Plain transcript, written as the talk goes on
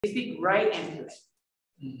speak right into it.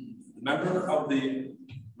 Member of the,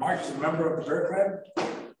 Mark is a member of the Bear Clan?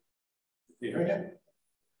 You heard him?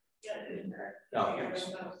 No, you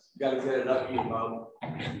gotta get it up, you Bob.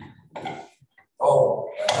 Oh,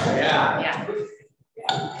 Yeah.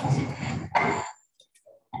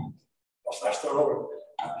 I'll start over.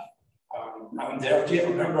 I'm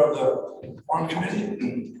the member of the Farm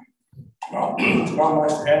Committee. Well, tomorrow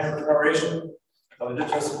marks the annual commemoration of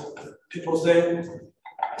Indigenous Peoples Day.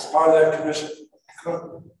 As part of that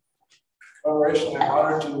commemoration, I'm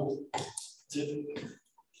honored to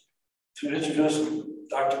introduce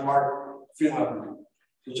Dr. Mark Freeland,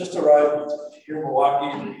 who just arrived here in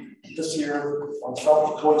Milwaukee this year from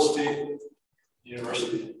South Dakota State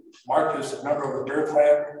University. Mark is a member of the Bear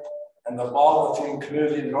Clan and the Minowaking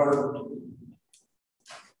community in northern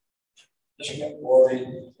Michigan, or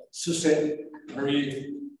the Sault Ste.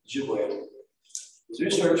 Marie Jubilee. His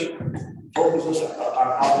research focuses on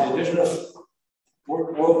how the Indigenous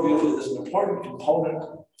worldview is an important component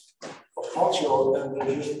of cultural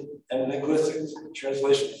and linguistic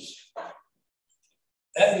translations.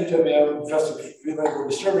 At UWM, Professor Freeland will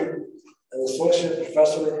be serving as Associate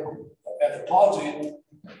Professor of Anthropology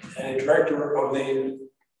and a Director of the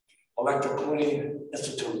Electa Quinney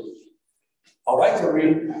Institute. I'd like to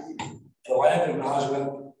read the land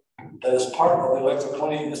acknowledgement that is part of the Electa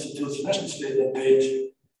Quinney Institute's mission statement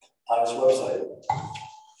page on its website.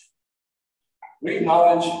 We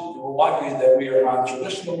acknowledge in Milwaukee that we are on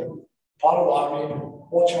traditional Potawatomi,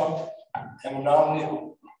 Ho-Chunk, and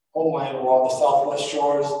Menominee homeland along the southwest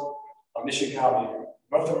shores of Michigan County,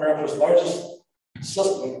 North America's largest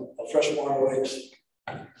system of freshwater lakes.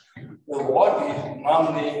 The Milwaukee,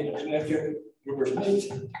 Menominee, and Connecticut rivers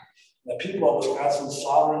meet, and the people of Wisconsin's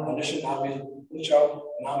sovereign Anishinaabe, Ho-Chunk,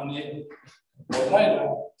 Menominee, Oneida,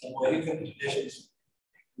 and Mohican nations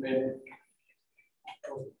made.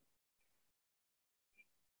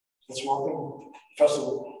 Let's welcome Professor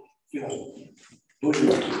Freeland. We're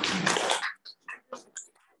doing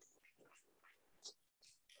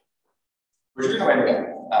it again.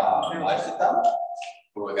 I sit down.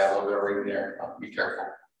 Oh, I got a little bit of rain there. Be careful.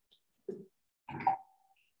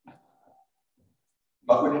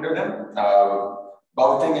 Welcome to them.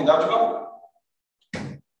 Minowaking and Dutchba.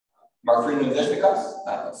 Mark Freeland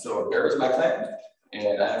is so Bear is my clan,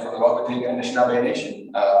 and I am from the Minowaking and Anishinaabe Nation,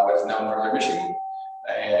 what is now northern Michigan.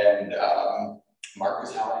 And Mark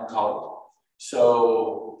is how I'm called.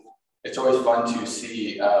 So it's always fun to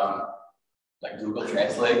see like Google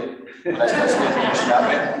Translate when I start speaking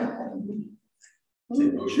Anishinaabe. Say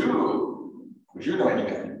bonjour no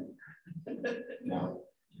anything. No,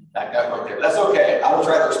 that got right there. That's okay. I will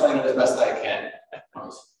try to explain it as best I can.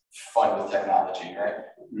 It's fun with technology, right?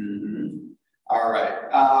 All right.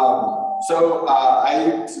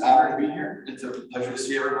 It's an honor to be here. It's a pleasure to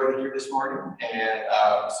see everybody here this morning. And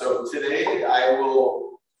so today I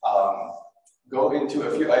will go into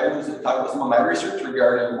a few items and talk about some of my research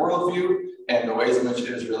regarding worldview and the ways in which it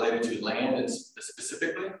is related to land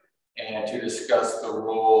specifically, and to discuss the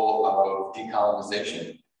role of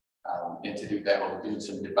decolonization. And to do that, we'll do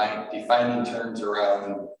some defining terms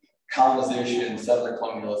around colonization, settler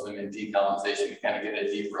colonialism, and decolonization to kind of get a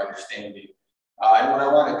deeper understanding. And what I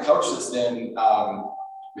want to couch this in,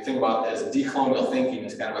 we think about as decolonial thinking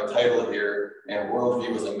as kind of a title here, and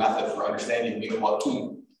worldview as a method for understanding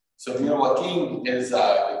Minowaking. So Minowaking is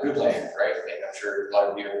a good land, right? And I'm sure a lot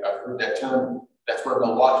of you have heard that term. That's where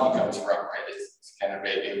Milwaukee comes from, right? It's kind of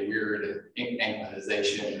a weird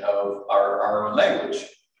Anglicization of our own language,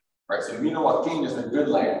 right? So Minowaking is a good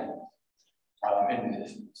land.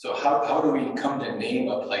 And so how do we come to name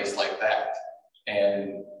a place like that?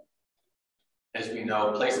 And as we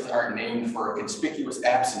know, places aren't named for a conspicuous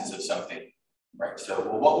absence of something, right? So,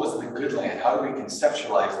 well, what was the good land? How do we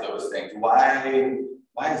conceptualize those things? Why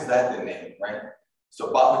is that the name, right?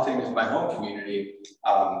 So Minowaking is my home community.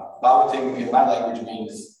 Minowaking in my language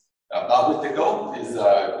means Minowaking is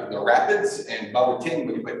the rapids, and Minowaking,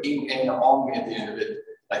 when you put ing and ong at the end of it,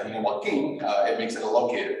 like Minowaking, it makes it a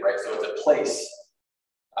located, right? So it's a place.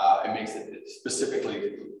 It makes it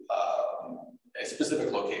specifically a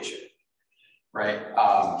specific location, right?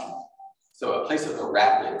 So a place of the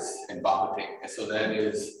rapids in Minowaking. And so that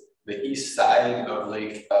is the east side of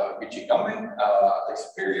Lake Michigan, Lake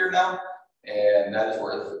Superior now. And that is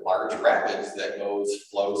where the large rapids that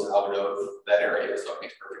flows out of that area. So it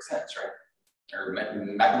makes perfect sense, right? Or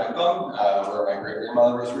Minowaking, where my great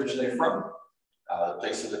grandmother was originally from. The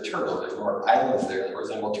place of the turtle. There's more islands there that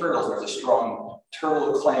resemble turtles. There's a strong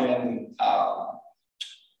turtle clan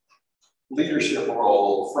leadership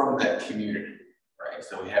role from that community, right?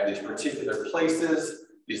 So we have these particular places,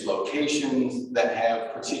 these locations that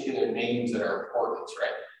have particular names that are important,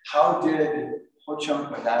 right? How did Ho-Chunk,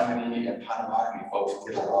 Menominee, and Potawatomi folks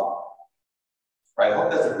get along? Right, I hope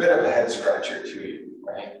that's a bit of a head scratcher to you,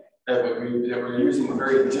 right? That we're using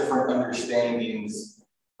very different understandings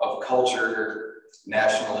of culture,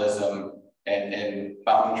 nationalism, and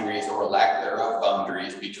boundaries or lack thereof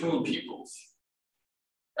boundaries between peoples.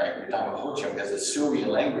 Right, we're talking about Ho-Chunk as a Sioux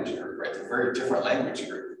language group, right? It's a very different language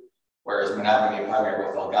group, whereas Menominee and Potawatomi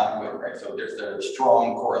are both Algonquin, right? So there's a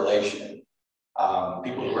strong correlation.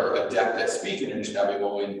 People who are adept at speaking Anishinaabe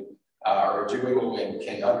or Ojibwe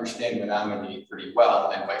can understand Menominee pretty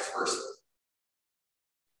well, and vice versa.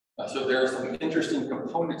 So there are some interesting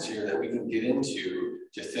components here that we can get into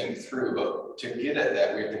to think through, but to get at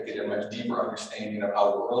that, we have to get a much deeper understanding of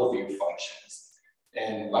how worldview functions.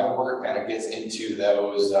 And my work kind of gets into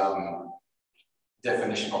those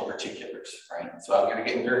definitional particulars, right? So I'm going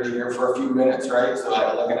to get nerdy here for a few minutes, right? So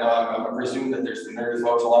I'm going to presume that there's some nerdy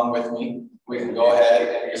folks along with me. We can go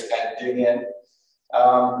ahead and just kind of dig in.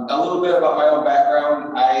 A little bit about my own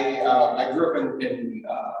background. I grew up in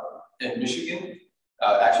Michigan,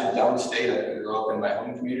 actually downstate. I grew up in my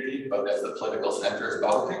home community, but that's the political center is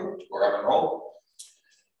Minowaking, where I'm enrolled.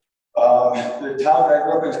 The town that I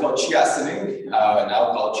grew up in is called Chiasaning,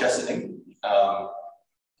 now called Chesaning.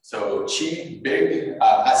 So Chi, big,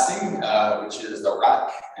 Asing, which is the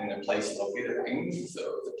rock and the place located in, so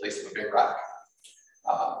it's a place of a big rock.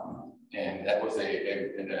 And that was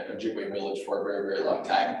an Ojibwe village for a very, very long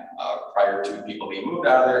time, prior to people being moved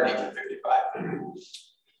out of there in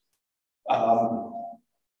 1855.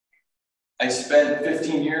 I spent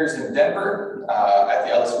 15 years in Denver at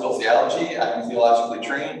the Ellis School of Theology. I'm theologically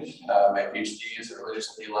trained. My PhD is in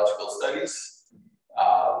religious and theological studies.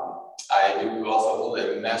 I do also hold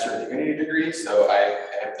a Master of Divinity degree, so I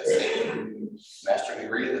have the same master's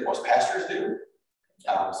degree that most pastors do.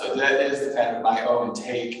 So that is kind of my own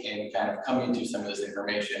take in kind of coming to some of this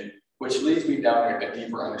information, which leads me down to a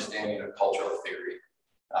deeper understanding of cultural theory,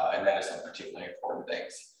 and that is some particularly important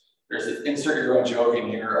things. There's an insert your own joke in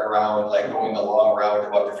here around like going the long route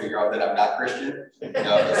about to figure out that I'm not Christian,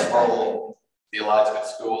 this whole theological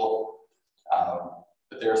school.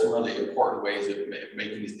 But there are some really important ways of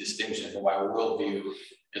making these distinctions and why worldview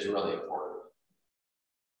is really important.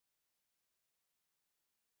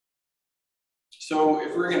 So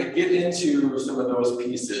if we're going to get into some of those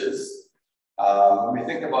pieces, when we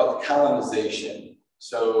think about colonization,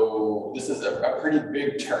 so this is a pretty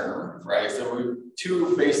big term, right? So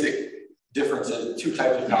two basic differences, two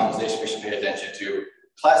types of colonization we should pay attention to: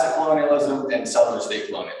 classic colonialism and settler state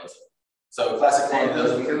colonialism. So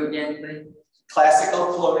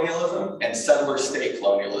classical colonialism and settler state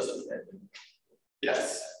colonialism.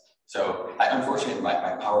 Yes. So unfortunately, my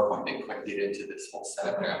PowerPoint didn't quite get into this whole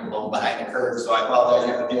setup there. I'm a little behind the curve, so I apologize.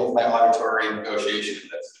 You have to deal with my auditory negotiation of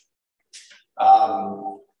this.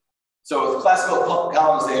 So with classical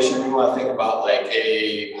colonization, we want to think about like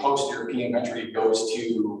a host European country goes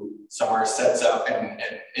to somewhere, sets up an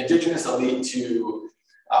indigenous elite to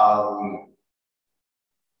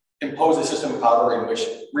impose a system of power in which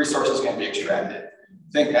resources can be extracted.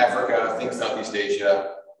 Think Africa, think Southeast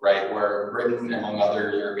Asia, right, where Britain, among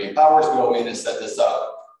other European powers, go in and set this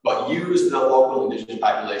up, but use the local indigenous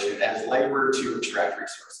population as labor to extract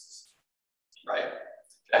resources, right?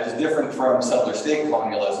 That is different from settler state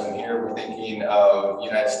colonialism. Here we're thinking of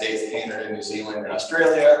United States, Canada, New Zealand, and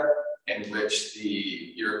Australia, in which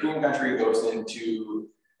the European country goes into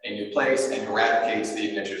a new place and eradicates the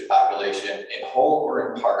indigenous population in whole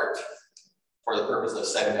or in part for the purpose of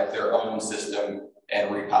setting up their own system and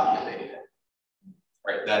repopulating it.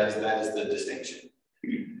 Right, that is the distinction.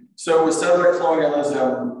 So with settler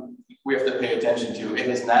colonialism, we have to pay attention to it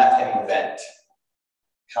is not an event.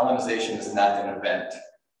 Colonization is not an event.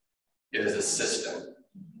 It is a system.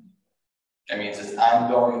 That means it's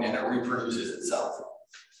ongoing and it reproduces itself.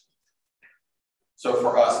 So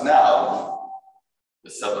for us now, the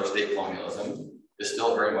settler state colonialism is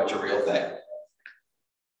still very much a real thing.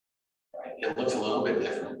 Right? It looks a little bit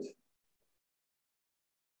different.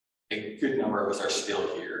 A good number of us are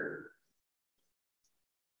still here.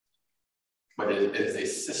 But it is a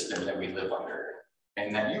system that we live under,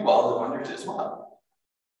 and that you all live under as well.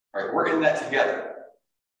 Right? We're in that together.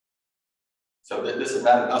 So this is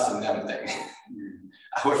not an us and them thing.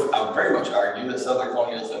 I would very much argue that settler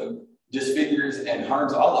colonialism disfigures and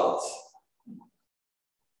harms all of us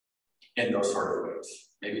in those sort of ways.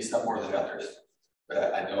 Maybe some more than others,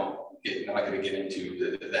 but I'm not going to get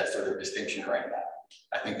into that sort of distinction right now.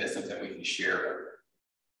 I think that's something we can share.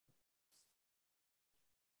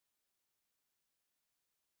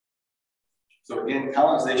 So again,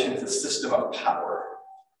 colonization is a system of power.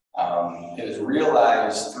 It is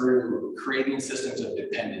realized through creating systems of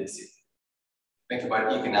dependency. Think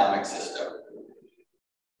about an economic system.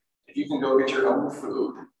 If you can go get your own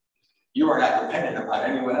food, you are not dependent upon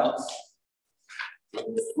anyone else.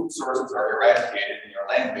 When the food sources are eradicated and your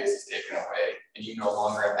land base is taken away, and you no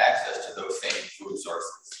longer have access to those same food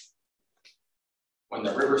sources. When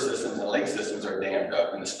the river systems and lake systems are dammed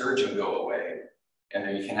up and the sturgeon go away, and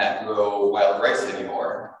then you cannot grow wild rice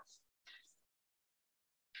anymore,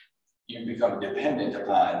 you become dependent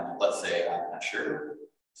upon, let's say, I'm not sure,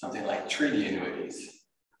 something like treaty annuities.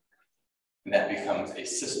 And that becomes a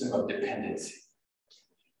system of dependency.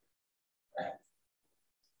 Right?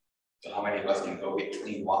 So how many of us can go get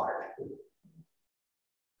clean water?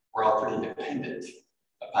 We're all pretty dependent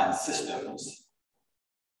upon systems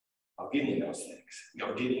of getting those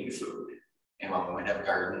things, getting food. And while we might have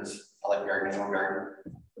gardens, I like gardening, no garden.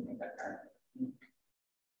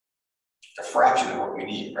 It's a fraction of what we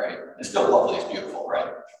need, right? It's still lovely, it's beautiful,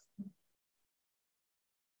 right?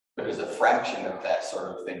 But there's a fraction of that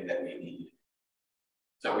sort of thing that we need.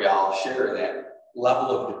 So we all share that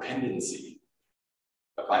level of dependency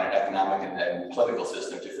upon an economic and then political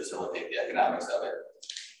system to facilitate the economics of it.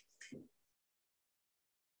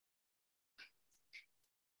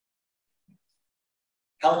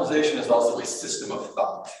 Colonization is also a system of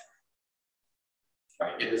thought.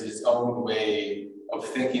 Right? It is its own way of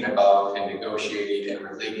thinking about and negotiating and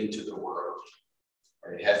relating to the world.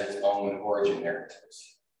 Right? It has its own origin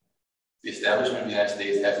narratives. The establishment of the United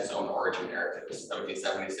States has its own origin narratives,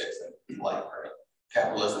 1776 and like, right?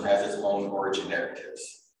 Capitalism has its own origin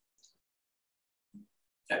narratives.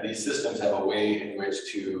 And these systems have a way in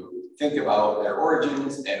which to think about their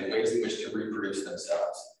origins and ways in which to reproduce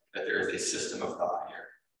themselves, that there is a system of thought here.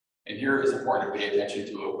 And here it's important to pay attention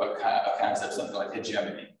to a concept, something like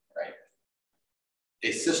hegemony, right?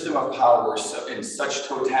 A system of power in such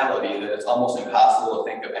totality that it's almost impossible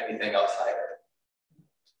to think of anything outside of it.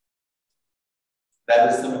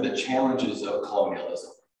 That is some of the challenges of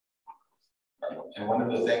colonialism. Right? And one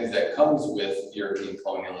of the things that comes with European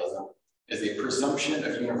colonialism is a presumption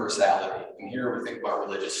of universality. And here we think about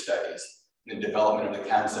religious studies and the development of the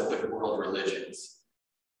concept of world religions.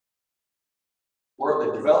 Or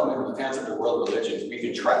the development of the concept of world religions, we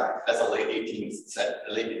can track. That's the late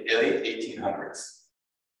 1800s.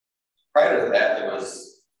 Prior to that, it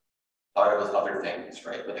was thought of as other things,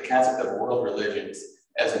 right? But the concept of world religions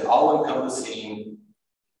as an all-encompassing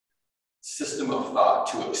system of thought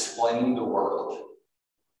to explain the world.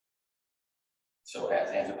 So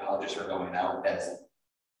as anthropologists are going out, as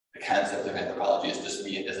the concept of anthropology is just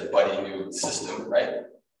being as a budding new system, right?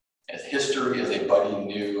 As history is a budding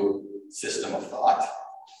new system of thought,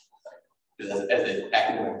 as an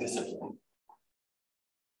academic discipline.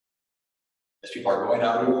 As people are going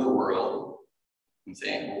out into the world and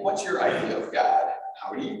saying, well, what's your idea of God?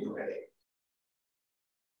 How do you pray?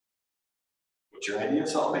 What's your idea of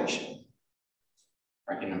salvation?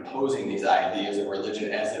 Right? And imposing these ideas of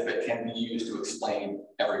religion as if it can be used to explain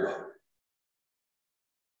everybody.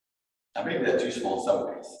 Now, maybe that's useful in some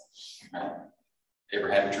ways. Right?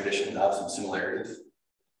 Abrahamic traditions have some similarities.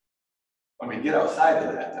 When we get outside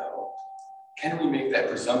of that, though, can we make that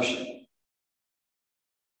presumption?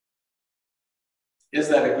 Is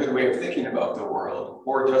that a good way of thinking about the world,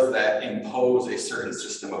 or does that impose a certain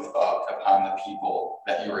system of thought upon the people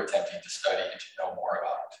that you are attempting to study and to know more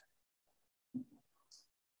about?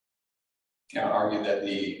 I would argue that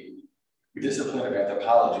the discipline of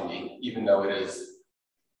anthropology, even though it is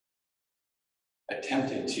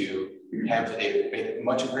attempted to have a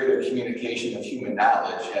much greater communication of human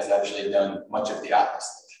knowledge, has actually done much of the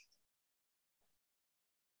opposite.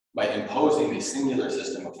 By imposing a singular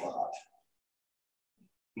system of thought,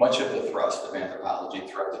 much of the thrust of anthropology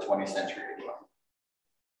throughout the 20th century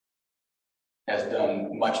has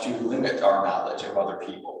done much to limit our knowledge of other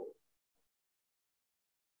people.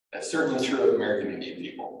 That's certainly true of American Indian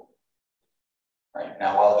people. Right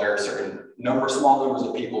now, while there are small numbers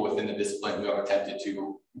of people within the discipline who have attempted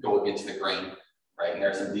to go against the grain, right, and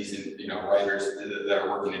there are some decent, writers that are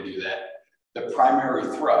working to do that. The primary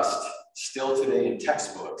thrust, still today in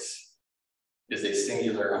textbooks, is a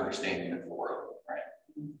singular understanding of the world, right?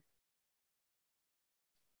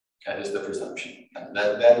 That is the presumption.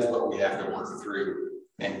 That is what we have to work through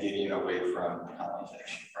and getting away from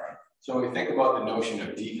colonization, right? So when we think about the notion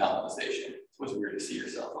of decolonization, it's always weird to see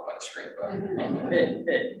yourself up on a screen, but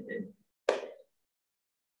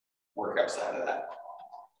work outside of that.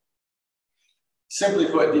 Simply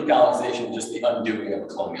put, decolonization is just the undoing of a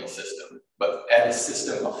colonial system, but as a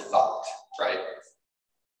system of thought, right?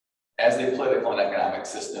 As a political and economic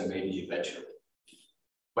system, maybe eventually.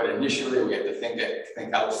 But initially, we have to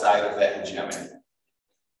think outside of that hegemony.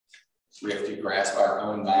 We have to grasp our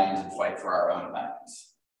own minds and fight for our own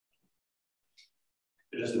minds.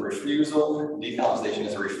 It is the refusal, decolonization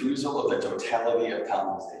is a refusal of the totality of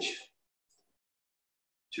colonization,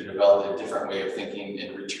 to develop a different way of thinking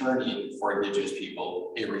and returning for Indigenous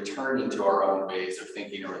people, a returning to our own ways of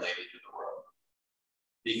thinking and relating to the world.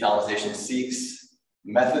 Decolonization seeks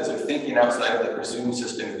methods of thinking outside of the presumed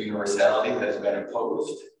system of universality that has been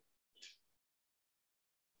imposed.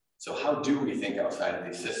 So how do we think outside of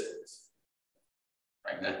these systems?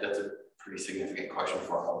 Right, that's a pretty significant question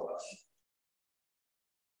for all of us.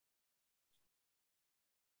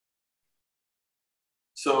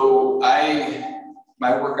 So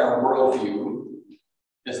my work on worldview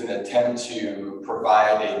is an attempt to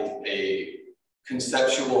provide a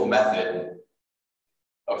conceptual method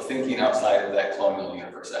of thinking outside of that colonial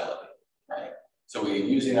universality, right? So we're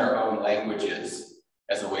using our own languages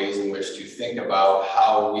as ways in which to think about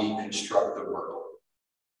how we construct the world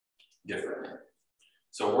differently.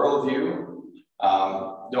 So worldview,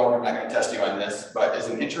 I'm not going to test you on this, but is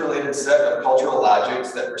an interrelated set of cultural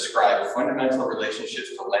logics that prescribe fundamental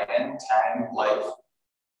relationships to land, time, life,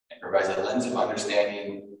 and provides a lens of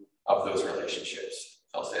understanding of those relationships.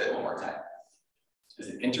 So I'll say that one more time. Is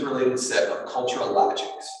an interrelated set of cultural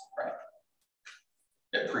logics, right?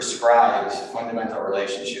 It prescribes fundamental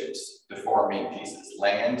relationships to four main pieces: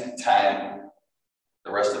 land, time,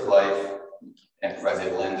 the rest of life, and provides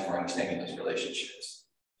a lens for understanding those relationships.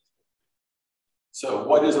 So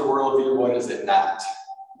what is a worldview? What is it not?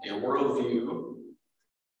 A worldview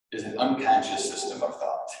is an unconscious system of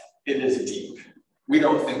thought. It is deep. We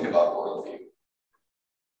don't think about worldview.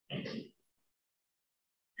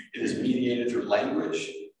 It is mediated through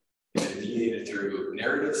language. It is mediated through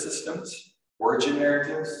narrative systems, origin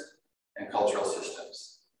narratives, and cultural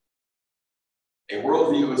systems. A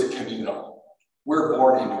worldview is communal. We're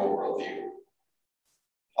born into a worldview.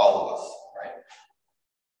 All of us, right?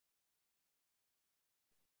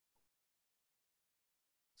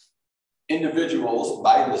 Individuals,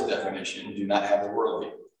 by this definition, do not have a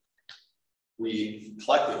worldview. We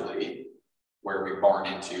collectively, where we're born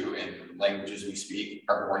into and languages we speak,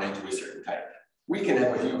 are born into a certain type. We can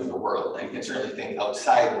have a view of the world and can certainly think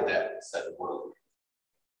outside of that set of worldview.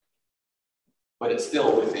 But it's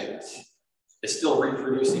still within us. It's still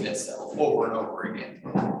reproducing itself over and over again.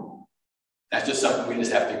 That's just something we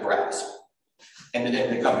just have to grasp and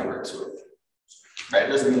then come to grips with. Right? It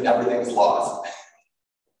doesn't mean everything's lost.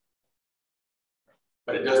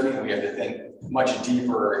 But it does mean we have to think much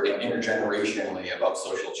deeper and intergenerationally about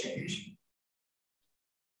social change.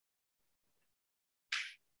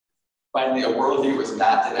 Finally, a worldview is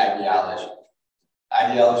not an ideology.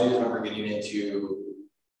 Ideology is when we're getting into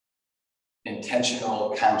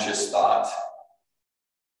intentional, conscious thought.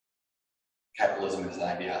 Capitalism is an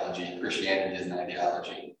ideology. Christianity is an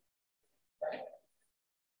ideology. Right?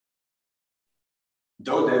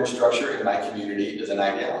 Dodem structure in my community is an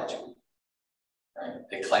ideology. Right?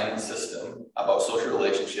 A clan system about social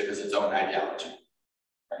relationship is its own ideology.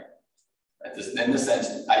 Right? In this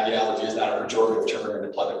sense, ideology is not a pejorative term in the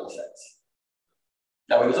political sense.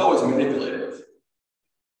 Now, it is always manipulative.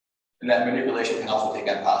 And that manipulation can also take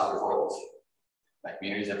on positive roles. Like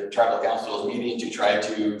communities have tribal councils meeting to try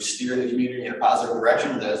to steer the community in a positive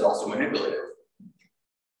direction, that is also manipulative.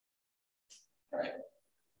 Right?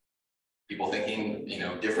 People thinking,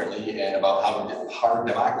 differently and about how hard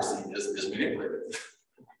democracy is manipulative.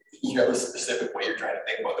 You have a specific way you're trying to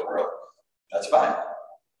think about the world. That's fine.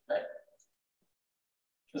 Right?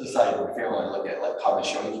 As a side note, if you want to look at like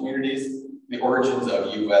Haudenosaunee communities, the origins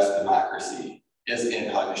of U.S. democracy is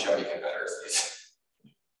in Haudenosaunee confederacies.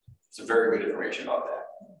 Some very good information about that.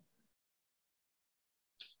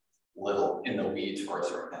 Little in the weeds for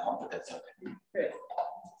us right now, but that's okay.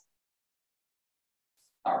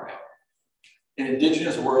 All right. An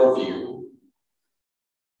Indigenous worldview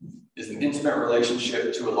is an intimate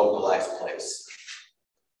relationship to a localized place.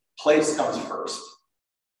 Place comes first.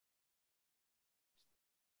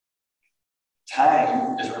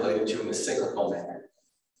 Time is related to in a cyclical manner.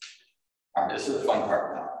 All right, this is the fun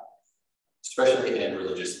part now, especially in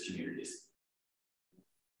religious communities.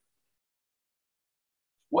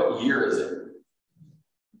 What year is it?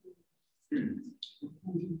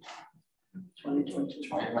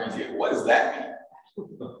 2022. What does that mean?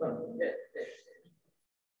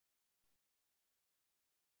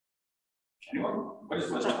 Anyone? What's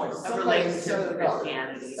 20? A relationship to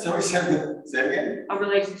Christianity. Somebody say it again. A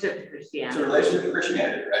relationship to Christianity. It's a relationship to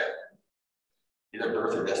Christianity, right? Either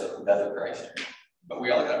birth or death of Christ. But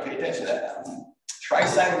we all got to pay attention to that now. Try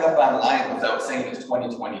signing up online without saying it's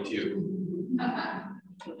 2022.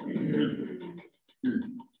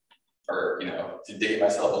 Or, you know, to date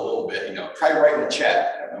myself a little bit, you know, try writing a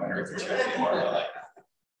check. I don't know when it's a check anymore. Like,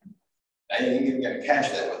 I ain't even gonna cash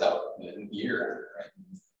that without a year, right?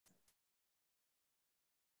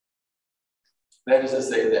 That is to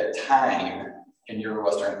say that time in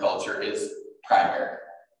Euro-Western culture is primary.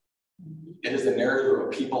 It is the narrative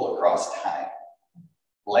of people across time.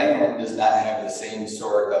 Land does not have the same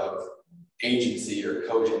sort of agency or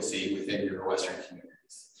cogency within Euro-Western communities.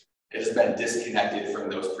 It has been disconnected from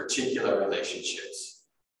those particular relationships,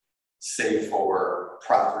 save for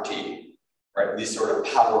property, right? These sort of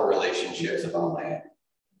power relationships about land.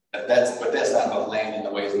 But that's not about land in the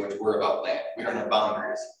ways in which we're about land. We don't have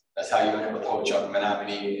boundaries. That's how you end up with Ho-Chunk,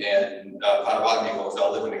 Menominee, and Potawatomi folks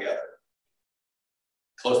all living together.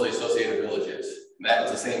 Closely associated villages. And that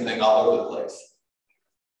was the same thing all over the place.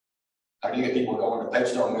 How do you get people going to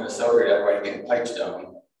Pipestone, Minnesota, to everybody getting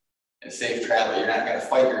Pipestone and safe travel? You're not going to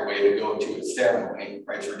fight your way to go to a ceremony,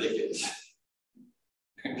 right? It's ridiculous.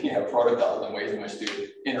 You have protocols and ways in which to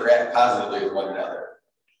interact positively with one another.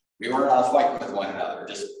 We weren't allowed to fight with one another,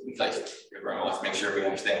 just in place. Everyone wants to make sure we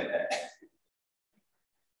understand that.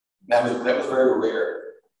 That was very rare.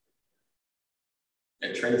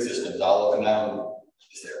 And trade systems all up and down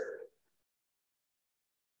this area.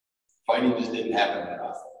 Fighting just didn't happen that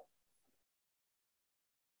often.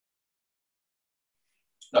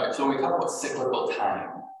 All right, so when we talk about cyclical time,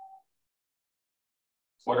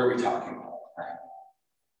 what are we talking about? Right?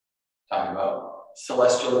 Talking about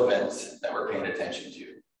celestial events that we're paying attention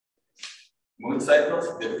to. Moon cycles,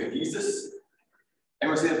 Divigagesis.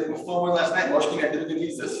 Anyone see the full moon last night? Moshkin at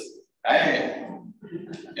Divigagesis. Hey,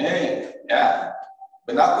 yeah.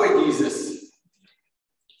 But not quite Jesus.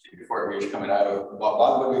 Before we were coming out of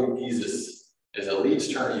Divigagesis is a leaves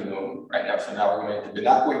turning moon right now. So now we're going to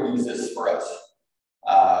Benakwe Jesus for us.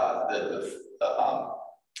 The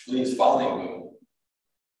leaves falling moon.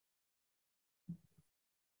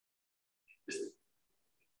 Just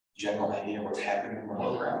general idea of what's happening in the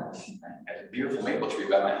world around us. I have a beautiful maple tree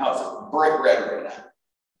by my house. It's bright red right now.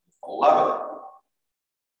 I love it.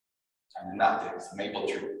 I'm not this maple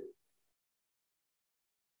tree.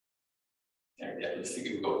 Yeah, just think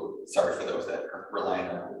you go. Sorry for those that are relying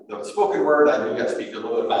on the spoken word. I do got to speak a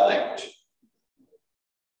little bit of my language.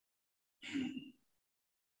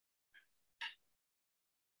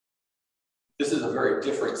 This is a very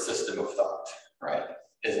different system of thought, right?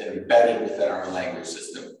 Is embedded within our language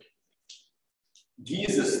system.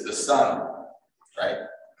 Jesus, the sun, right?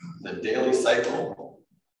 The daily cycle,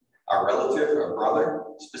 our relative, our brother,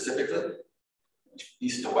 specifically,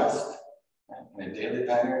 east to west, right? In a daily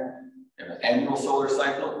pattern. We have an annual solar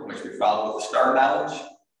cycle, which we follow with the star knowledge,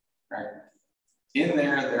 right? In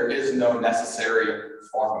there is no necessary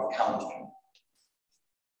form of counting.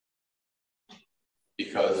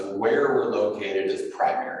 Because where we're located is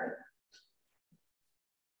primary.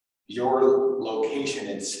 Your location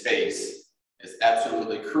in space is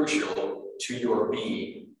absolutely crucial to your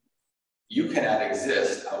being. You cannot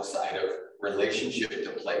exist outside of relationship to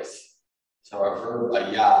place. So our verb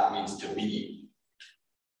aya means to be,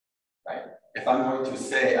 right? If I'm going to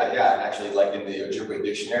say aya, and actually like in the Ojibwe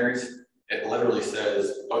dictionaries, it literally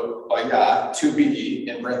says aya, to be,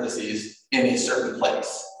 in parentheses, in a certain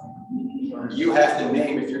place. You have to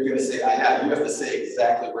name, if you're going to say aya, you have to say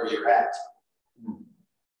exactly where you're at.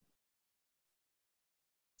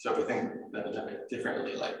 So if you think that a bit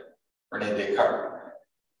differently, like Rene Descartes,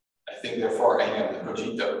 I think therefore I am the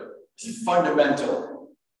cogito. It's fundamental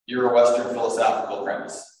Euro-Western philosophical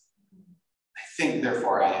premise. I think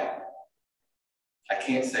therefore I am. I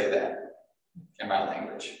can't say that in my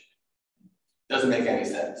language. Doesn't make any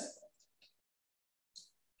sense.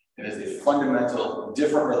 It is a fundamental,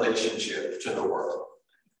 different relationship to the world.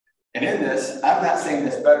 And in this, I'm not saying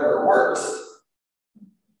it's better or worse.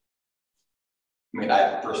 I mean, I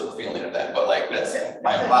have a personal feeling of that, but like that's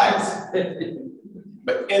my own bias.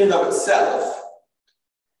 But in and of itself,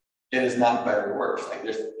 it is not better or worse. Like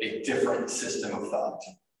there's a different system of thought.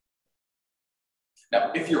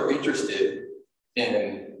 Now, if you're interested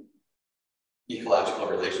in ecological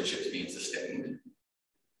relationships being sustained,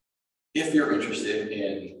 if you're interested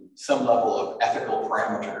in some level of ethical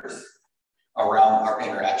parameters around our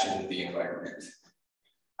interaction with the environment,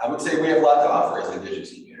 I would say we have a lot to offer as Indigenous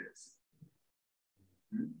communities.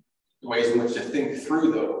 The ways in which to think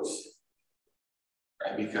through those,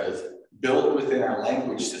 right? Because built within our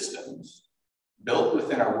language systems, built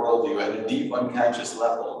within our worldview at a deep unconscious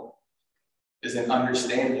level, is an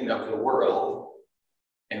understanding of the world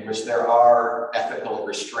in which there are ethical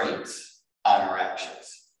restraints on our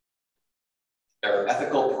actions. There are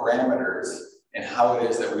ethical parameters and how it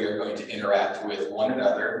is that we are going to interact with one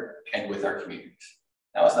another and with our communities.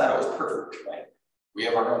 Now, it's not always perfect, right? We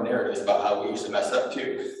have our own narratives about how we used to mess up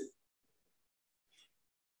too.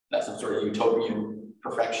 Not some sort of utopian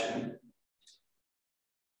perfection.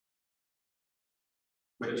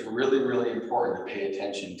 But it's really, really important to pay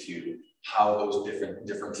attention to how those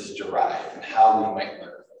differences derive and how we might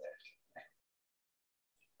learn from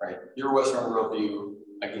that. Right? Your Western worldview,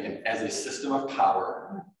 again, as a system of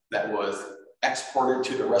power that was exported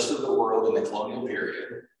to the rest of the world in the colonial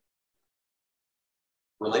period,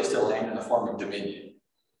 relates to land in the form of dominion.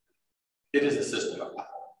 It is a system of power.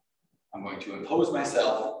 I'm going to impose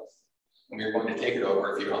myself, and we're going to take it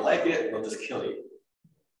over. If you don't like it, we'll just kill you.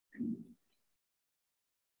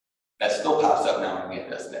 That still pops up now and again,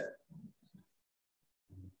 doesn't it?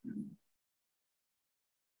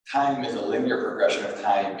 Time is a linear progression of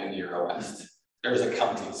time in the Euro-West. There's a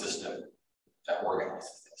counting system that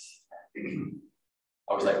organizes this. I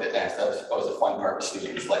always like to ask, that was always a fun part of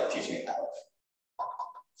students like teaching at college.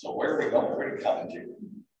 So where are we going? Where are we coming to?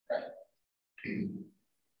 Right?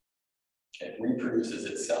 It reproduces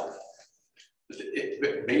itself.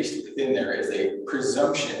 Based within there is a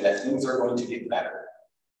presumption that things are going to get better.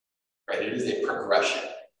 Right? It is a progression.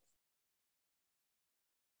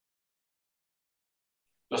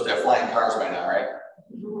 Supposed to have flying cars by now, right?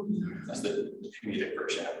 That's the comedic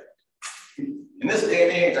version of it. In this day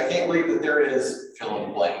and age, I can't believe that there is fill in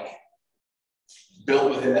the blank.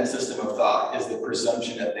 Built within that system of thought is the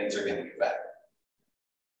presumption that things are going to get better.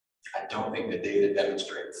 I don't think the data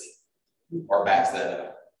demonstrates or backs that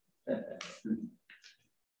up.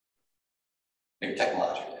 Maybe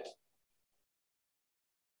technologically.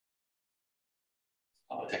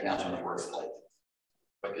 Although technology only works like,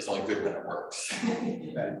 but it's only good when it works.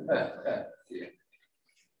 Yeah.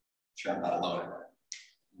 Sure, I'm not alone in that.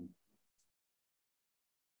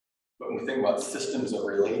 But when we think about systems of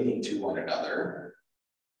relating to one another,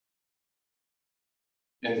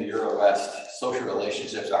 in the Euro-West, social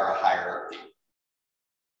relationships are a hierarchy.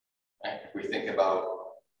 Right? If we think about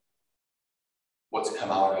what's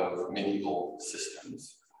come out of medieval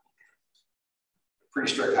systems,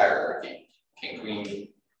 pretty strict hierarchy. King, queen,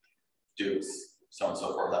 dukes, so on and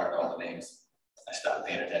so forth. I don't know all the names. I stopped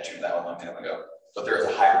paying attention to that one a long time ago. But there is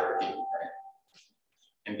a hierarchy, right?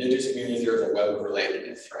 Indigenous communities, there is a web of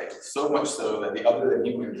relatedness, right? So much so that the other than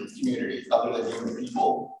human communities, other than human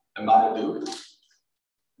people, the Minowaking,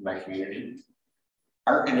 my community,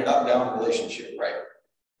 aren't in an up-down relationship, right?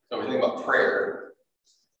 So when we think about prayer,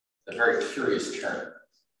 it's a very curious term.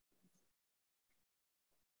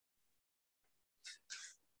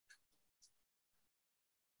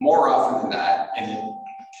 More often than not, in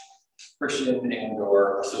Christian and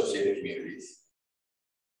or associated communities,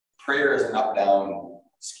 prayer is an up-down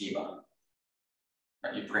schema.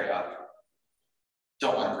 Right? You pray up.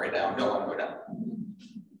 Don't want to pray down, don't want to go down.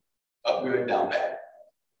 Up good, down bad.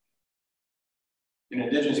 In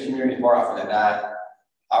Indigenous communities, more often than not,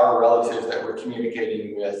 our relatives that we're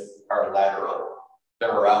communicating with are lateral.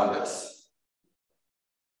 They're around us.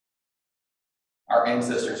 Our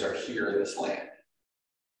ancestors are here in this land.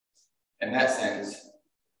 In that sense,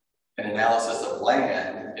 an analysis of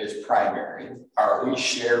land is primary. We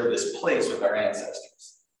share this place with our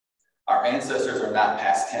ancestors. Our ancestors are not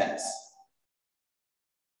past tense.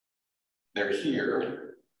 They're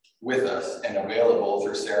here with us and available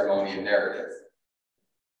through ceremony and narrative.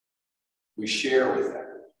 We share with them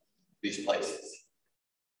these places.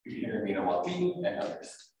 Here in Minowaking and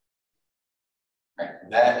others. Right?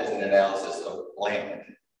 That is an analysis of land.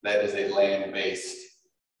 That is a land-based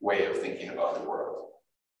way of thinking about the world.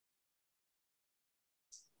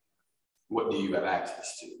 What do you have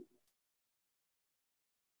access to?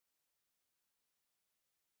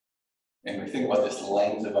 And we think about this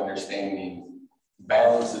lens of understanding,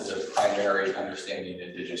 balances of primary understanding in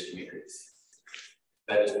Indigenous communities.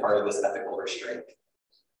 That is part of this ethical restraint.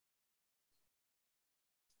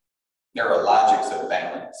 There are logics of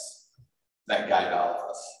balance that guide all of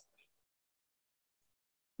us.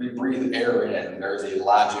 We breathe air in, there's a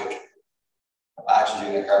logic of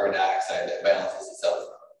oxygen and carbon dioxide that balances itself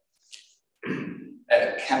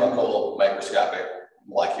at a chemical, microscopic,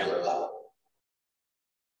 molecular level.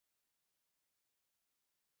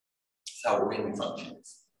 It's how wind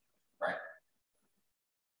functions, right?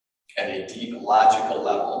 At a deep logical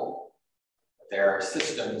level, there are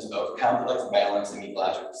systems of complex balance and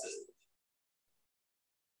ecological systems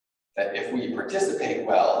that if we participate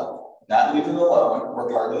well, not leave them alone, we're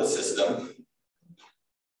part of the system.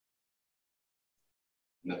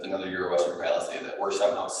 And that's another Euro-Western fallacy that we're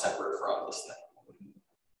somehow separate from this thing.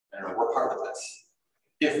 And we're part of this.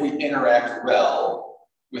 If we interact well,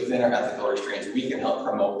 within our ethical restraints, we can help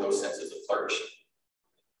promote those senses of flourishing.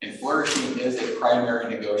 And flourishing is a primary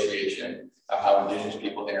negotiation of how Indigenous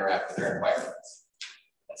people interact with their environments.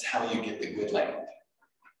 That's how you get the good land.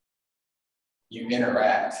 You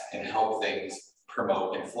interact and help things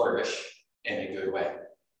promote and flourish in a good way.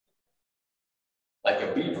 Like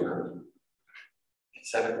a beaver can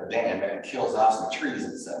set up a dam and it kills off some trees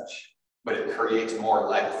and such, but it creates more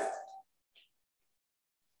life.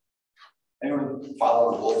 Anyone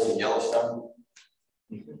follow the wolves in Yellowstone?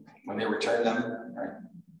 When they return them, right?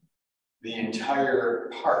 The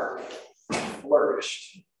entire park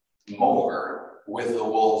flourished more with the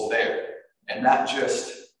wolves there, and not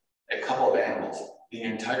just a couple of animals, the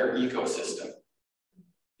entire ecosystem.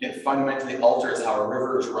 It fundamentally alters how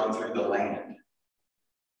rivers run through the land.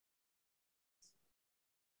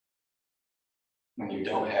 When you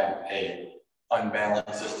don't have an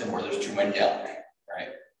unbalanced system where there's too many elk, right?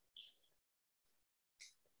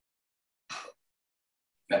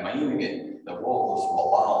 That might even get the wolves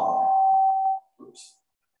belong. Oops.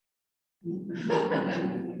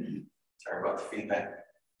 Sorry about the feedback.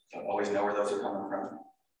 Don't always know where those are coming from.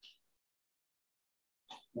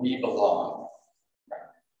 We belong. Right.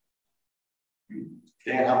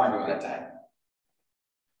 Dan, how am I doing that time?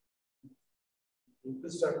 You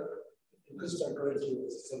could start going through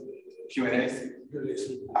some Q&As?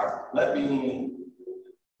 All right, let me.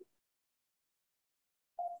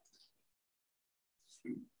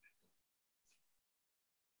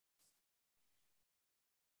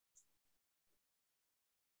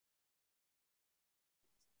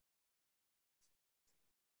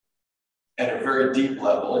 At a very deep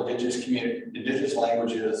level, Indigenous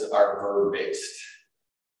languages are verb-based.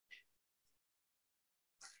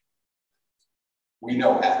 We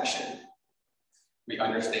know action. We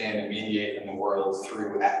understand and mediate in the world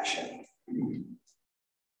through action.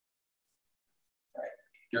 Right.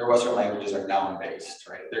 Your Western languages are noun-based,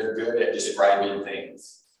 right? They're good at describing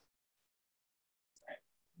things. Right.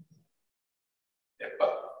 Yeah,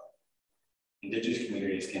 but Indigenous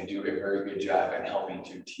communities can do a very good job in helping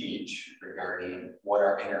to teach regarding what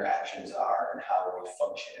our interactions are and how we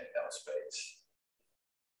function in that space.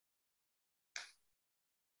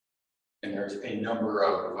 And there's a number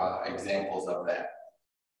of examples of that.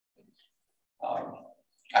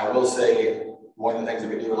 I will say one of the things that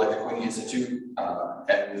we do like the Quinney Institute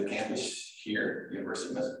at the campus here,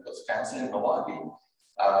 University of Wisconsin, Milwaukee,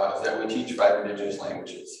 is that we teach 5 Indigenous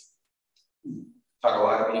languages.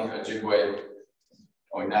 Potawatomi, Ojibwe,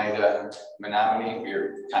 Oneida, Menominee.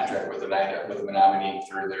 We're contract with Oneida, with Menominee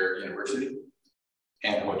through their university,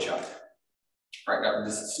 and Ho-Chunk. Right now,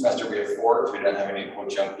 this semester we have 4, so we don't have any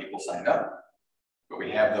Ho-Chunk people signed up, but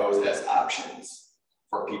we have those as options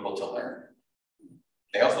for people to learn.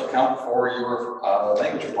 They also account for your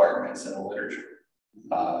language requirements in the literature,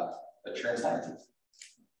 literature and sciences.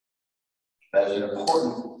 That is an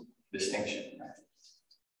important distinction. Right?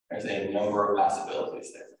 There's a number of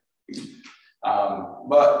possibilities there.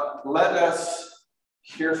 But let us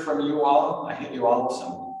hear from you all. I hit you all with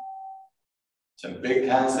some big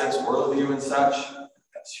concepts, worldview and such.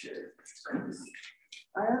 Let's hear.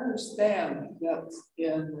 I understand that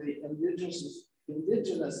in the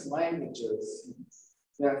indigenous languages,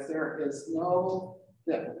 that there is no,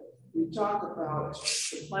 that we talk about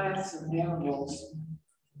the plants and animals,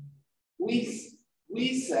 we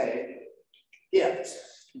say it,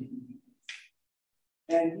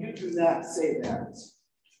 and you do not say that.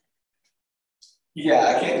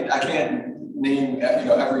 Yeah, I can't name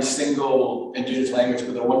every single Indigenous language,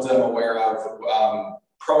 but the ones that I'm aware of,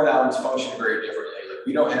 pronouns function very differently. Like,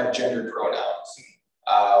 we don't have gendered pronouns.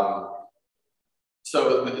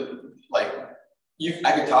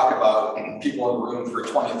 I could talk about people in the room for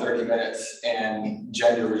 20, 30 minutes and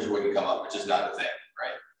genders wouldn't come up, which is not a thing,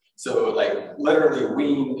 right? So like literally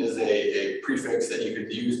ween is a prefix that you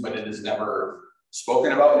could use, but it is never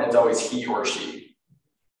spoken about, and it's always he or she.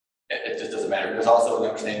 It just doesn't matter. There's also an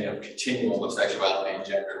understanding of continuum of sexuality and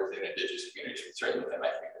gender within Indigenous communities, certainly within my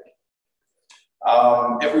community.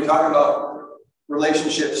 If we talk about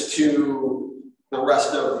relationships to the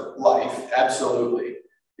rest of life, absolutely.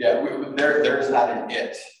 Yeah, there is not an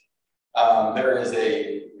it. There is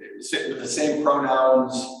with the same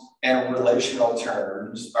pronouns and relational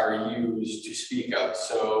terms are used to speak of.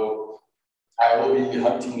 So I will be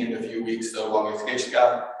hunting in a few weeks, the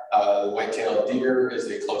Wamikishka. The white-tailed deer is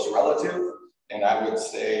a close relative, and I would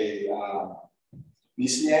say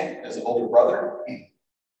Nisiang is an older brother.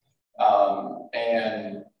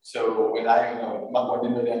 And so when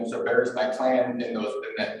so bears my clan in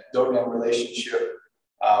that Dodan relationship,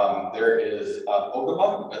 there is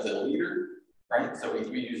Ogama as a leader, right? So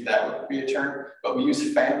we use that would be a term, but we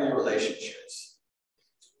use family relationships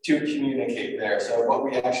to communicate there. So what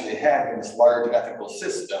we actually have in this large ethical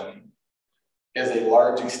system is a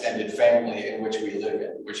large extended family in which we live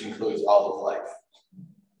in, which includes all of life.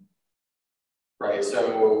 Right,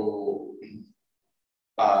 so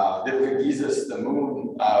Jesus, the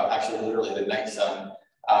moon, actually literally the night sun,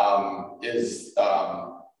 is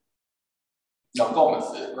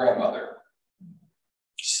Nokomis, his grandmother.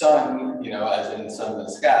 Sun, as in sun in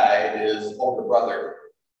the sky, is older brother.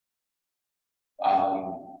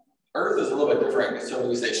 Earth is a little bit different. So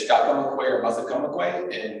we say Shkakamakwe or Masakamakwe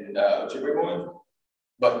in Ojibwe,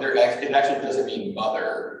 but it actually doesn't mean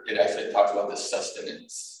mother. It actually talks about the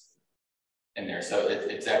sustenance in there. So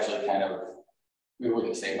it's actually kind of, we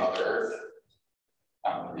wouldn't say Mother Earth.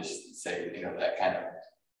 We just say, that kind of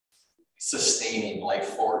sustaining life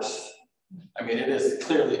force. I mean, it is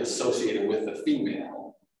clearly associated with the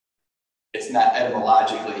female. It's not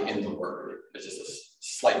etymologically in the word. There's just a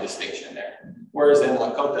slight distinction there. Whereas in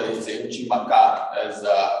Lakota, you say Uchimaka as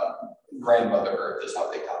grandmother Earth is how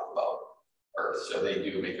they talk about Earth. So they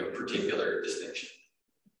do make a particular distinction.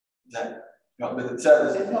 Is that, but it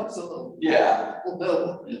says, It helps a little. yeah. A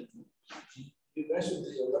little. You mentioned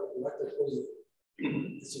the elected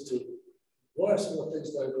institute. What are some of the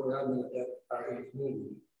things that are going on that are in the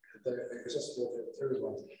community that are accessible to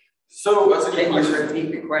everyone? So that's a good Can you question.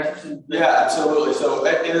 repeat the question? Yeah, absolutely. So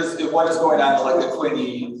what is going on like the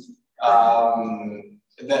Quinney,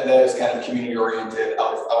 that is kind of community oriented,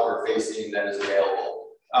 outward facing, that is available.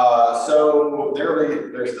 So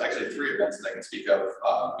there's actually 3 events that I can speak of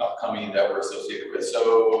upcoming that we're associated with.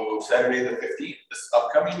 So Saturday the 15th, this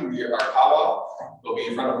upcoming, our powwow will be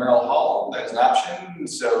in front of Merrill Hall. That is an option.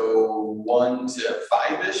 So 1 to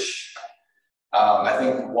 5-ish. I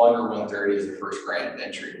think 1 or 1:30 is the first grand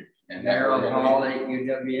entry. And Merrill Hall at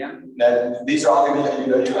UWM? These are all going to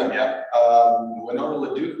be at UWM, yeah. Winona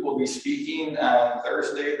LeDuc will be speaking on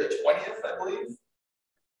Thursday the 20th, I believe.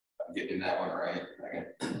 I'm getting that one right. I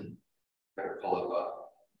better pull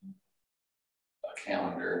up a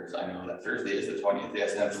calendar, so I know that Thursday is the 20th,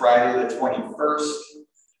 yes. And then Friday the 21st,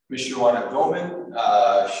 Ms. Joanna Goldman.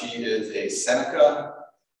 She is a Seneca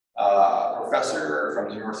professor from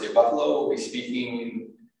the University of Buffalo, will be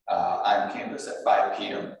speaking on campus at 5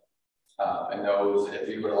 p.m. And those, if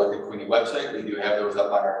you go to like the Quinney website, we do have those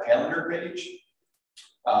up on our calendar page.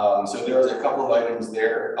 So there's a couple of items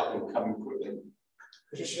there up and coming quickly.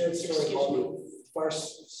 Could you share a story about the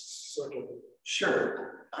first circle?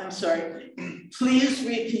 Sure. I'm sorry. Please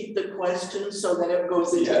repeat the question so that it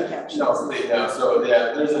goes into the captions. So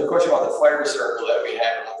there's a question about the fire circle that we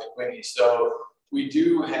have with the Quinney. So we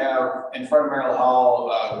do have in front of Merrill Hall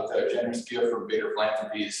with a generous gift from Bader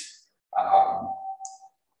Philanthropies.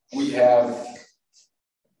 We have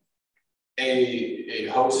a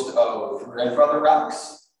host of grandfather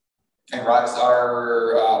rocks. And rocks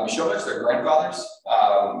are Mishonas, they're grandfathers,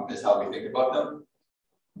 is how we think about them.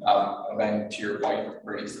 And then to your point,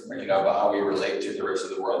 bringing up about how we relate to the rest of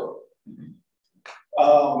the world.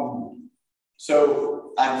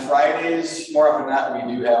 So on Fridays, more often than not,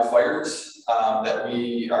 we do have fires that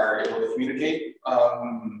we are able to communicate.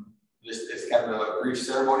 Just it's kind of a brief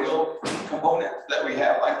ceremonial component that we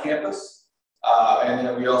have on campus. And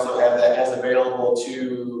then we also have that as available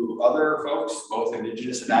to other folks, both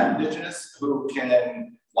Indigenous and non-Indigenous, who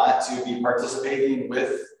can want to be participating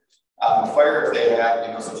with fire if they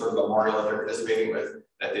have, some sort of memorial that they're participating with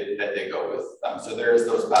that they go with. So there's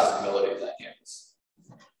those possibilities on campus.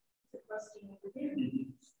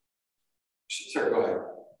 Sure, go ahead.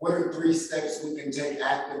 What are 3 steps we can take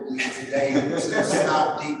actively today to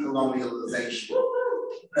stop decolonialization?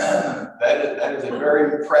 That is a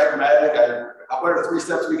very pragmatic. What are 3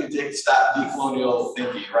 steps we can take to stop decolonial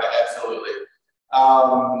thinking? Right, absolutely.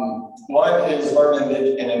 One is learn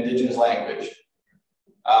an Indigenous language.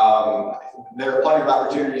 There are plenty of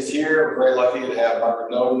opportunities here. We're very lucky to have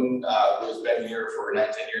Margaret Noden, who's been here for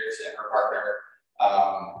 19 years, and her partner,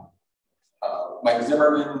 Mike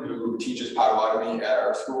Zimmerman, who teaches Potawatomi at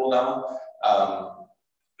our school now.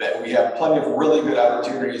 That we have plenty of really good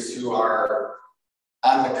opportunities who are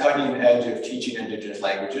on the cutting edge of teaching Indigenous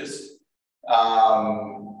languages.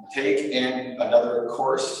 Take in another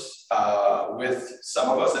course with some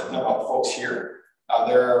of us, and folks here.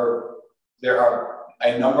 There are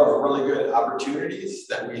a number of really good opportunities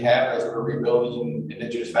that we have as we're rebuilding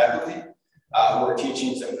Indigenous faculty who are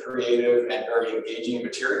teaching some creative and very engaging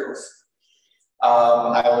materials.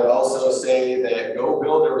 I would also say that go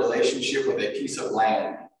build a relationship with a piece of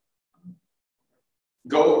land.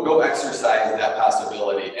 Go exercise that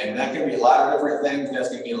possibility. And that can be a lot of different things. That's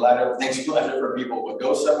going to be a lot of things to a lot of different people, but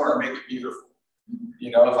go somewhere and make it beautiful. you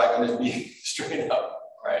know, if I can just be straight up,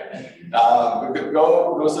 right? We could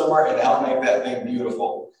go somewhere and help make that thing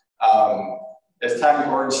beautiful. As Tommy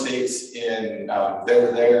Orange states in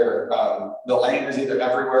the land is either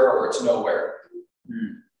everywhere or it's nowhere,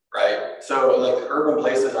 right? So like the urban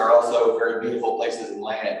places are also very beautiful places in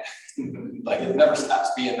land. Like it never stops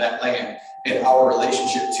being that land, and our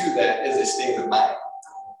relationship to that is a state of mind,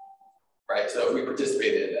 right? So if we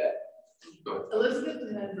participated in that. Elizabeth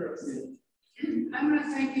and then Bruce. I want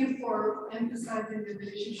to thank you for emphasizing the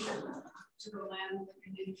relationship to the land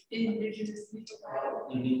that Indigenous people have.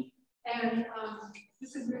 And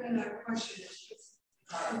this is really not a question, it's just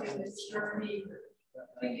something that's struck me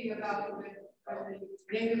thinking about the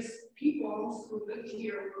native peoples who lived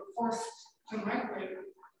here were forced to migrate.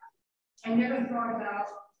 I never thought about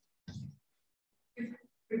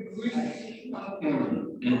the grief of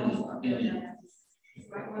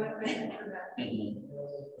so I want to thank you for that.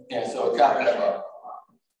 Yeah, so a comment about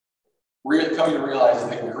coming to realize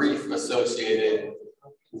the grief associated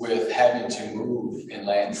with having to move in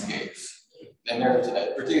landscapes. And there's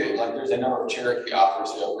particularly there's a number of Cherokee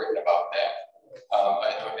authors who have written about that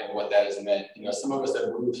and what that has meant. You know, some of us have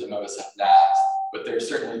moved, some of us have not, but there's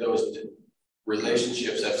certainly those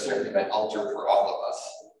relationships have certainly been altered for all of us.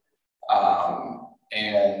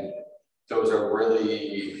 And those are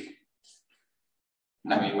really,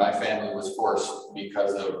 I mean, my family was forced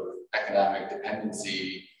because of economic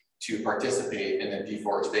dependency to participate in the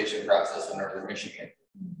deforestation process in northern Michigan.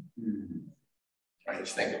 Right,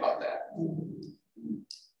 just think about that,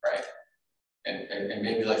 right? And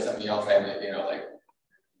maybe like some of y'all family, you know, like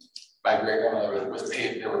my great grandmother was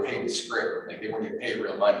paid, they were paid in script, like they weren't even paid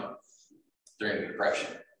real money during the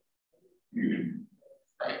Depression,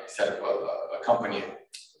 right? Set up a company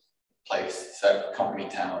place, set up a company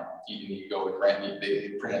town. You go and rent, they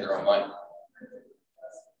printed their own money,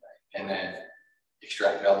 and then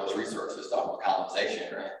extracted all those resources to all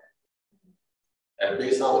colonization, right? At a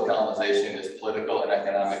base level, colonization is political and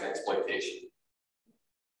economic exploitation.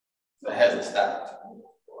 It hasn't stopped.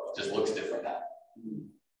 It just looks different now.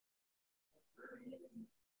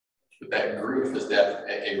 But that grief is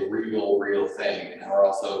definitely a real thing. And we're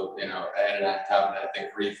also, you know, added on top of that, the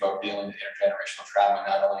grief of dealing with intergenerational trauma,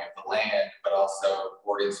 not only of the land, but also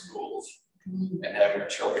boarding schools and having your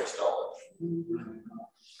children stolen.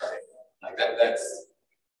 Right? Like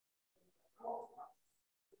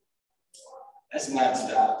that's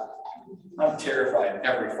nonstop. I'm terrified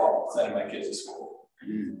every fall sending my kids to school.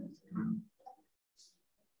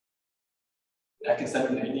 I can send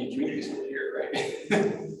them to any community school here, right?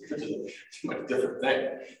 Which is a much different thing.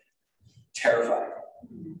 Terrified.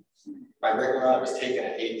 My great grandmother was taken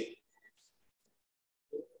at 8.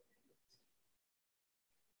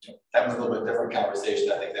 That was a little bit different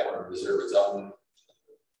conversation. I think that would deserve its own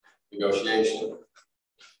negotiation.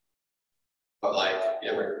 But like,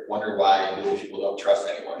 you ever wonder why Indigenous people don't trust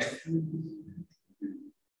anyone?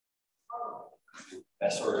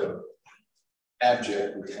 That sort of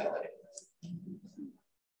abject brutality.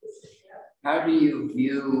 How do you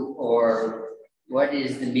view, or what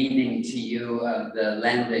is the meaning to you of the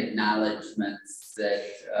land acknowledgements that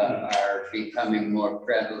are becoming more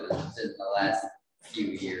prevalent in the last few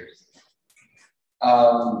years?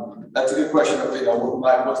 That's a good question. You know,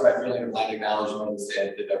 what's my feeling of land acknowledgements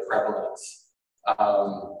and their prevalence?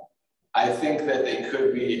 I think that they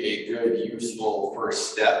could be a good, useful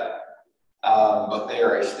first step, but they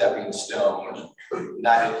are a stepping stone,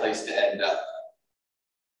 not a place to end up.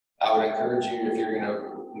 I would encourage you, if you're going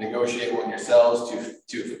to negotiate one yourselves,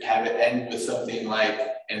 to have it end with something like,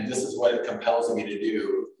 and this is what it compels me to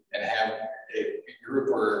do, and have a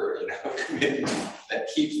group or, you know, committee that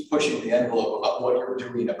keeps pushing the envelope about what you're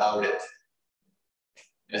doing about it.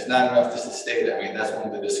 It's not enough just to state it. I mean, that's one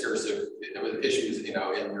of the discursive issues, you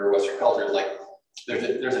know, in your Western culture. Like,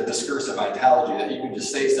 there's a discursive ontology that you can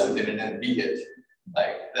just say something and then beat it.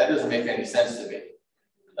 Like, that doesn't make any sense to me.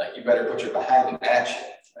 Like, you better put your behind in action.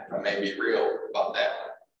 If I may be real about that.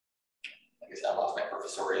 I guess I lost my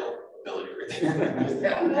professorial ability right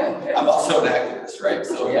there. I'm also an activist, right?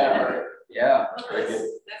 So yeah.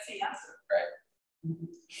 That's the answer. Right.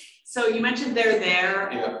 So you mentioned they're there.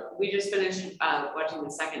 Yeah. We just finished watching the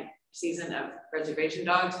second season of Reservation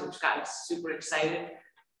Dogs, which got us super excited.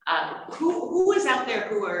 Who is out there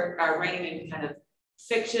who are writing in kind of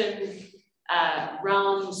fiction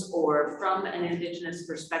realms or from an Indigenous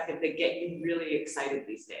perspective that get you really excited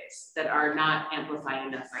these days, that are not amplified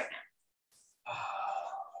enough right now?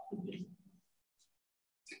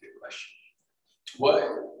 That's a good question.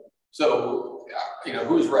 So, you know,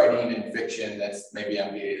 who's writing in fiction that's maybe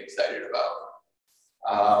I'm getting excited about?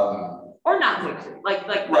 Or not fiction, like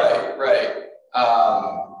Right.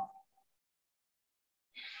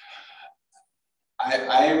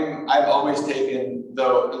 I've always taken,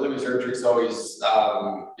 though Louis Erdrich's always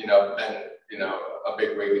you know, been, you know, a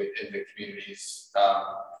big wig in the communities.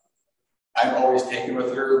 I've always taken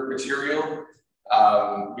with her material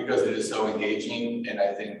because it is so engaging, and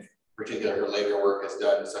I think particularly her later work has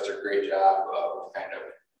done such a great job of kind of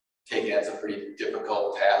taking on some pretty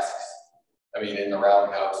difficult tasks. I mean, in the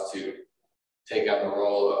Roundhouse, to take on the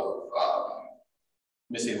role of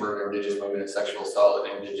missing, murder, Indigenous women, and sexual assault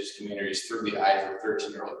in Indigenous communities through the eyes of a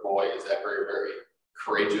 13-year-old boy is that very, very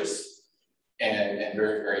courageous and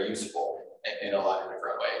very, very useful in a lot of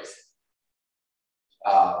different ways.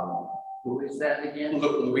 Who is that again?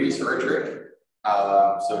 Louise Erdrich.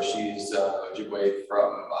 So she's Ojibwe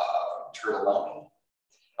from Turtle Mountain.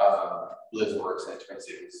 Lives and works in the Twin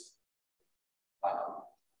Cities.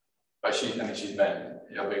 But she's been,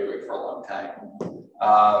 you know, big wig for a long time.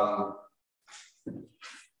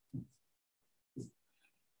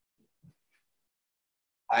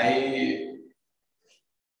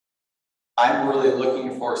 I'm really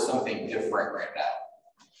looking for something different right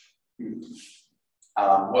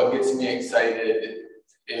now. What gets me excited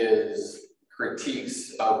is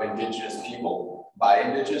critiques of Indigenous people by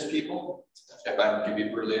Indigenous people, if I'm to be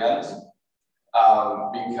brutally honest.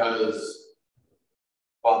 Because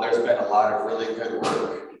while there's been a lot of really good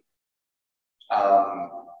work,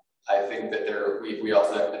 I think that we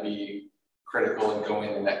also have to be critical in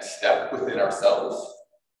going the next step within ourselves.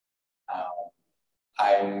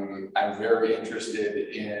 I'm very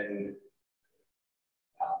interested in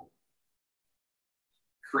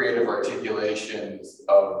creative articulations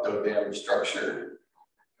of Dodam structure,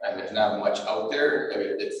 and there's not much out there. I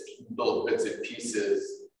mean, it's little bits and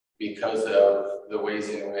pieces because of the ways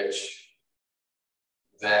in which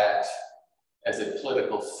that, as a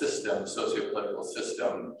political system, socio-political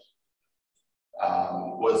system,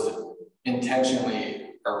 was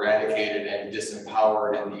intentionally eradicated and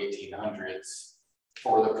disempowered in the 1800s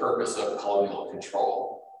for the purpose of colonial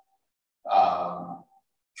control.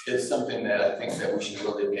 It's something that I think that we should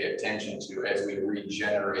really pay attention to as we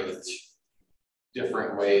regenerate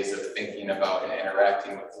different ways of thinking about and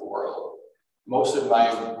interacting with the world. Most of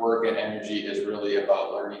my work and energy is really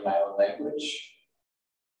about learning my own language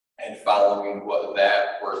and following what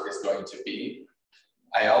that work is going to be.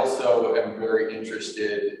 I also am very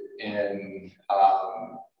interested in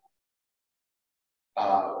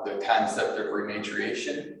the concept of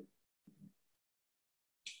rematriation,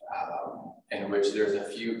 in which there's a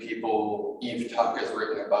few people. Eve Tuck has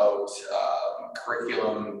written about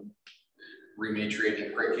curriculum,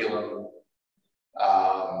 rematriating curriculum.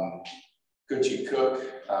 Gucci Cook,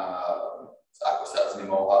 Akwesasne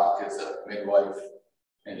Mohawk, is a midwife,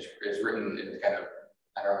 and is written in kind of,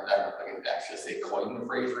 I don't know if I can actually say coin the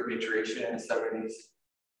phrase rematriation in the 70s,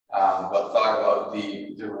 but thought about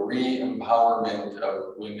the re-empowerment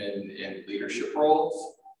of women in leadership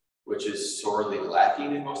roles, which is sorely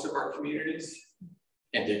lacking in most of our communities,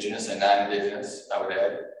 Indigenous and non-Indigenous, I would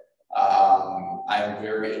add. I'm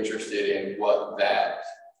very interested in what that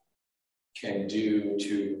can do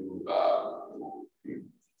to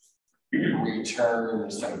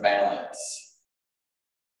return some balance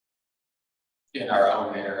in our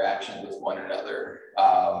own interaction with one another.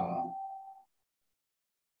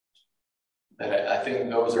 That I think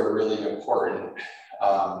those are really important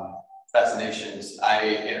fascinations.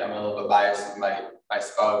 I'm a little bit biased. My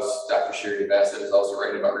spouse, Dr. Sherry Bassett, is also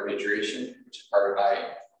writing about repatriation, which is part of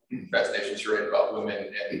my fascination. She writes about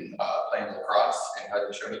women in playing lacrosse in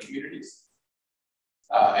Haudenosaunee communities,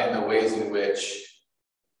 and the ways in which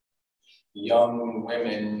young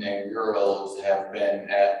women and girls have been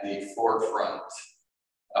at the forefront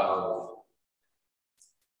of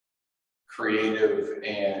creative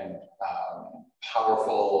and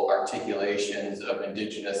powerful articulations of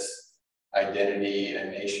Indigenous identity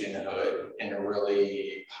and nationhood in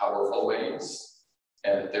really powerful ways.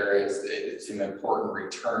 And there is some important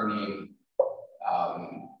returning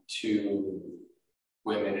to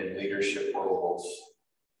women in leadership roles.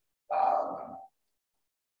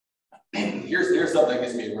 Here's something that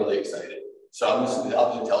gets me really excited. So I'll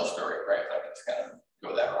just tell a story, right? I can just kind of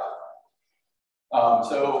go that route.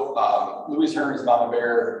 Louise Hearn's Mama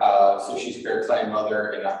Bear, so she's Bear Clan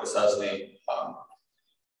mother in Akwesasne,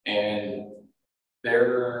 and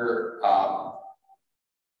they're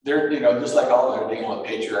just like all they're dealing with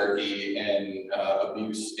patriarchy and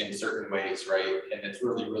abuse in certain ways, right? And it's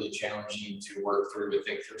really, really challenging to work through and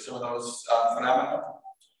think through some of those phenomena,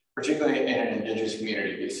 particularly in an Indigenous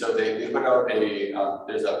community. So they put out you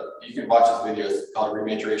can watch this video, it's called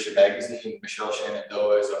Rematriation Magazine. Michelle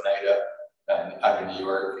Shenandoah is Oneida. out of New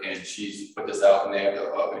York, and she's put this out, and they have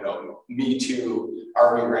Me Too,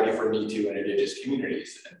 are we ready for Me Too in Indigenous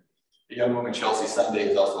communities? And the young woman, Chelsea Sunday,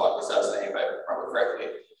 is also on this name, if I remember correctly.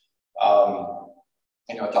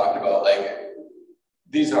 Talked about like,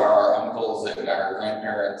 these are our uncles and our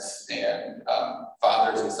grandparents and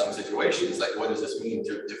fathers in some situations. Like, what does this mean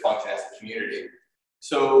to function as a community?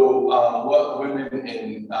 So what women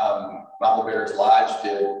in Mama Bear's Lodge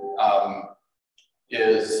did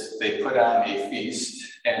is they put on a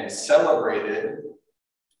feast and celebrated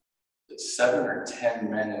the 7 or 10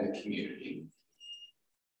 men in the community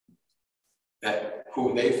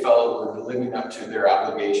who they felt were living up to their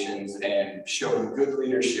obligations and showing good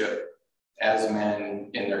leadership as men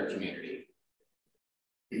in their community,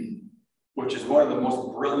 which is one of the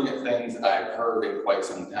most brilliant things I've heard in quite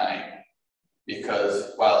some time,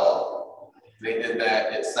 because while they did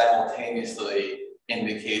that, it simultaneously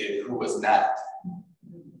indicated who was not,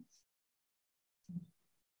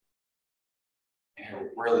 in a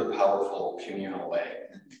really powerful communal way.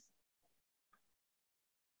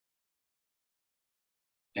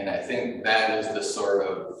 And I think that is the sort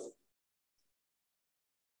of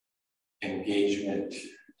engagement,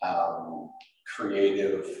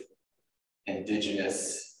 creative,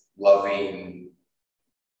 Indigenous, loving,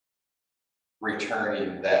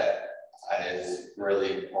 returning that is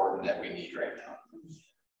really important that we need right now.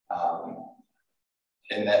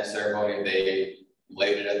 In that ceremony, they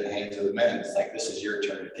laid it in the hands of the men. It's like, this is your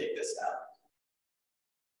turn to take this now.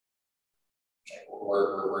 Okay,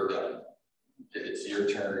 we're done. It's your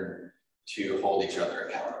turn to hold each other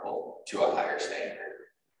accountable to a higher standard.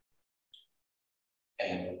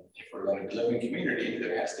 And if we're going to live in community,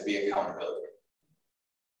 there has to be accountability.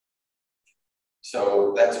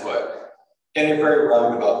 So that's what, in a very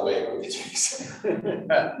roundabout way, what it's saying.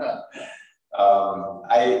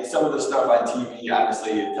 Some of the stuff on TV,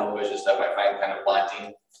 honestly, television stuff, I find kind of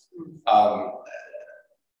blanting.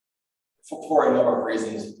 For a number of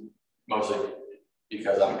reasons, mostly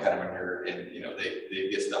because I'm kind of a nerd, and they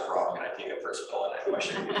get stuff wrong, and I take it personal, and I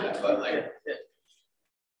shouldn't do that. But like,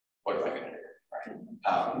 what am I going to do? Right.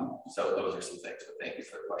 So those are some things. But thank you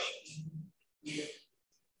for the questions.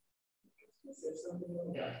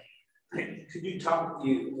 Could you talk?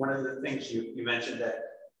 One of the things you mentioned that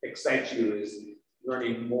excites you is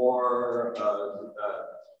learning more of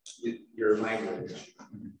your language.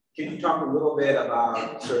 Can you talk a little bit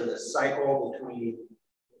about sort of the cycle between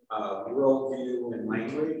worldview and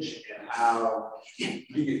language, and how do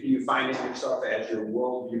you find it yourself as your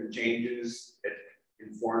worldview changes, it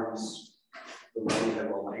informs the way you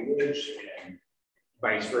have a language, and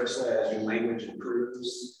vice versa, as your language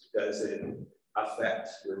improves, does it affect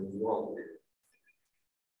your worldview?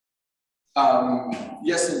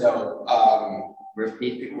 Yes and no.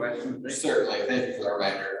 Repeat the question, please. Certainly, thank you for the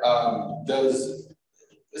reminder.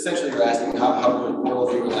 Essentially you're asking how do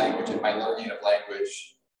worldview and language and my learning of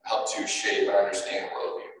language help to shape and understand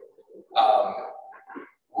worldview?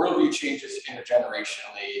 Worldview changes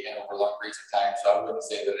intergenerationally and over long periods of time, so I wouldn't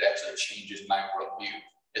say that it actually changes my worldview.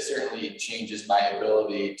 It certainly changes my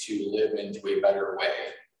ability to live into a better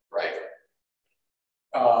way, right?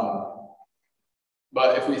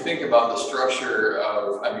 But if we think about the structure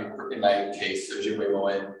of, in my case, Ojibwe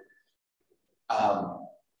Moen,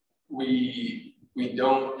 we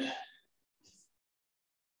don't,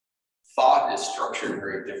 thought is structured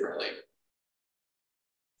very differently.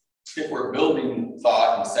 If we're building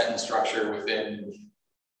thought and sentence structure within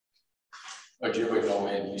Ojibwe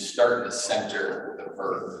Moen, you start in the center with a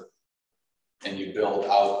verb, and you build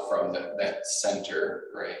out from that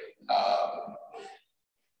center, right?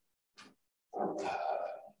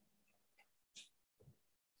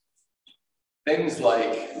 Things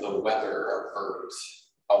like the weather are verbs.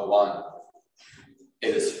 A one,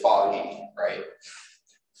 it is foggy, right?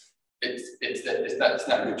 It's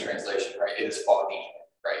not a good translation, right? It is foggy,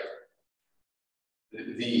 right?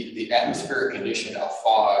 The atmospheric condition of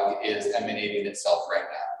fog is emanating itself right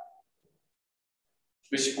now.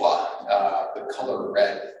 Bishwa, the color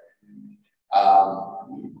red,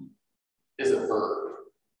 is a verb.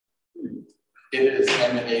 It is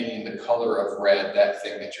emanating the color of red, that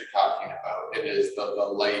thing that you're talking about. It is the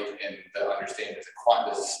light and the understanding of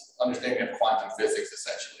quantum physics,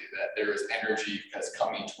 essentially, that there is energy that's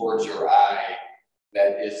coming towards your eye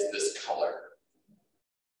that is this color.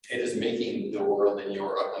 It is making the world in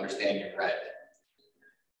your understanding red.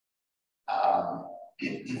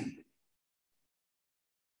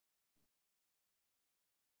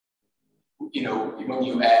 you know, when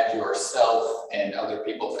you add yourself and other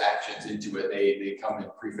people's actions into it, they come in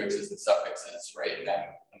prefixes and suffixes, right? And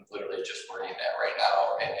I'm literally just learning that right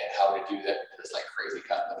now, and how to do that is like crazy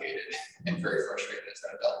complicated and very frustrating as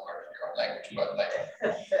an adult learning your own language. But like,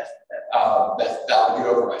 I'll get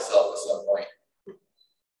over myself at some point.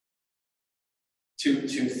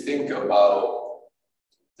 To think about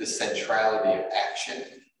the centrality of action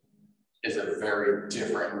is a very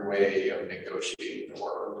different way of negotiating the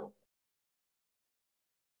world.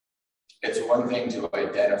 It's one thing to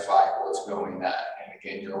identify what's going on, and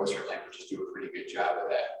again, Euro-Western languages do a pretty good job of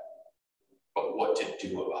that. But what to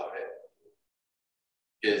do about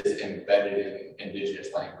it is embedded in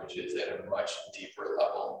Indigenous languages at a much deeper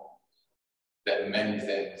level. That many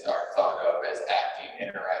things are thought of as acting,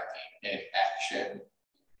 interacting, in action,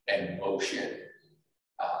 and motion.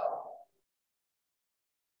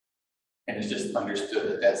 And it's just understood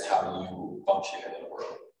that that's how you function in the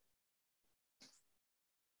world.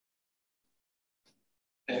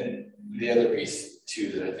 And the other piece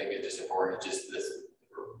too that I think is just important is just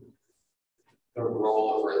the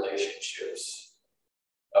role of relationships,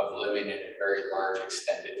 of living in a very large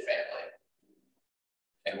extended family,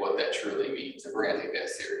 and what that truly means. If we're gonna take that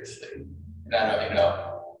seriously. And I know, you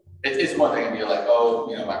know, it's one thing to be like, oh,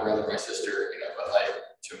 you know, my brother, my sister, you know, but like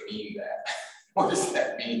to mean that, what does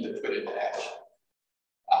that mean to put into action?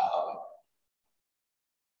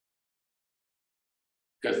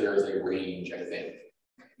 Because there is a range, I think,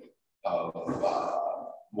 of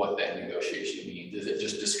what that negotiation means. Is it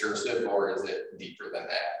just discursive, or is it deeper than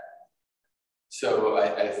that? So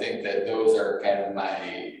I think that those are kind of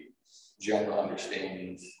my general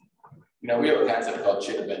understandings. You know, we have a concept called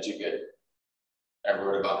Chittabenjigit. I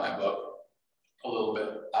wrote about my book a little bit.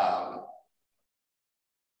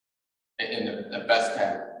 And the best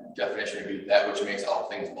kind of definition would be that which makes all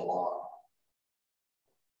things belong.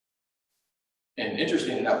 And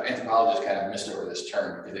interesting enough, anthropologists kind of missed over this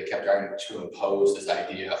term because they kept trying to impose this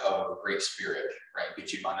idea of great spirit, right?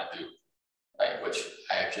 Gichimanadu, right? Which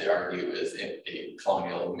I actually argue is a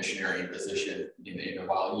colonial missionary position.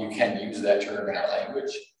 While you can use that term in our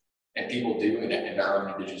language, and people do in our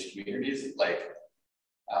own Indigenous communities, like,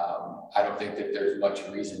 I don't think that there's much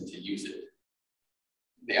reason to use it.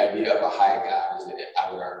 The idea of a high God is,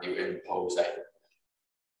 I would argue, an imposed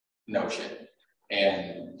notion.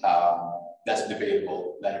 And that's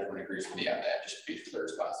debatable. Not everyone agrees with me on that, just to be as clear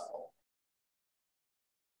as possible.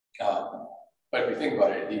 But if you think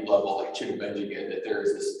about it at a deep level, like Chittabenjigit, that there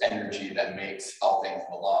is this energy that makes all things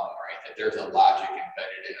belong, right? That there's a logic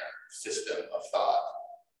embedded in our system of thought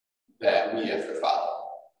that we have to follow.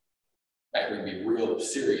 Right? We can be real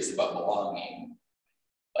serious about belonging.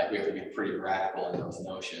 Like we have to be pretty radical in those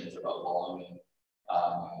notions about belonging.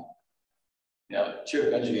 You know,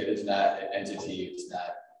 Chittabenjigit is not an entity, it's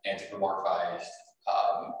not anthropomorphized.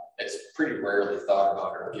 It's pretty rarely thought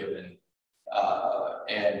about or given.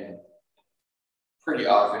 And pretty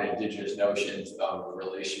often Indigenous notions of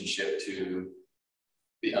relationship to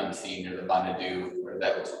the unseen or the Manadu, or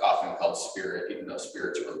that was often called spirit, even though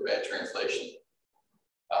spirit's a really bad translation,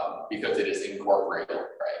 because it is incorporeal,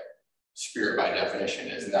 right? Spirit by definition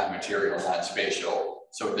is non-material, non-spatial,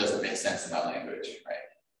 so it doesn't make sense in my language, right?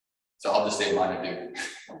 So I'll just say Manadu.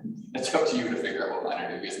 It's up to you to figure out what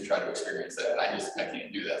Manadu is and try to experience that. I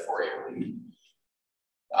can't do that for you.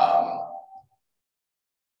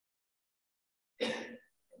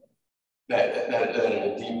 That at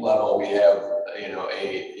a deep level, we have, you know,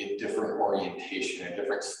 a different orientation, a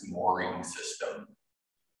different mooring system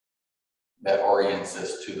that orients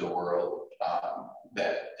us to the world,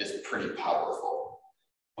 that is pretty powerful.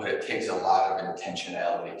 But it takes a lot of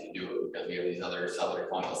intentionality to do it because we have these other southern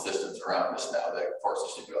colonial systems around us now that force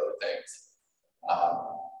us to do other things.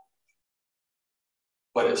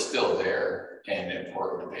 But it's still there and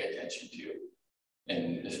important to pay attention to.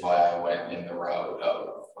 And that's why I went in the route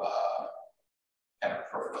of kind of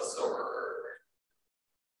professor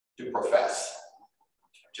to profess,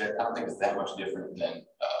 which I don't think is that much different than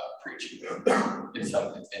preaching in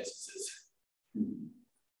some instances.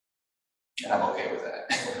 And I'm okay with that.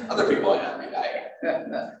 Other people might not be dying.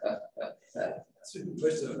 That's a good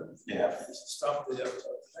place to stop the Thank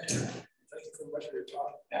you very much for your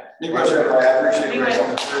talk. Yeah. Any questions? I appreciate it very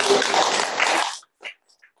much.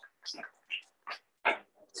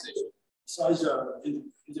 Besides, the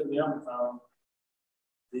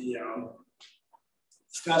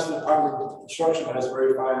Wisconsin Department of Instruction has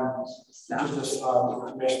very fine Indigenous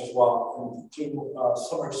information as well, including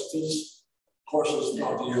summer students courses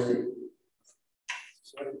throughout the year.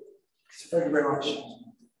 So thank you very much.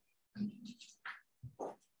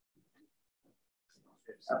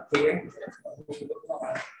 Here.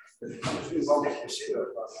 Did I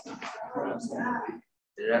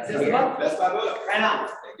forget? That's my book. Right on.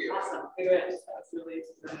 Thank you. Awesome. Good. That's really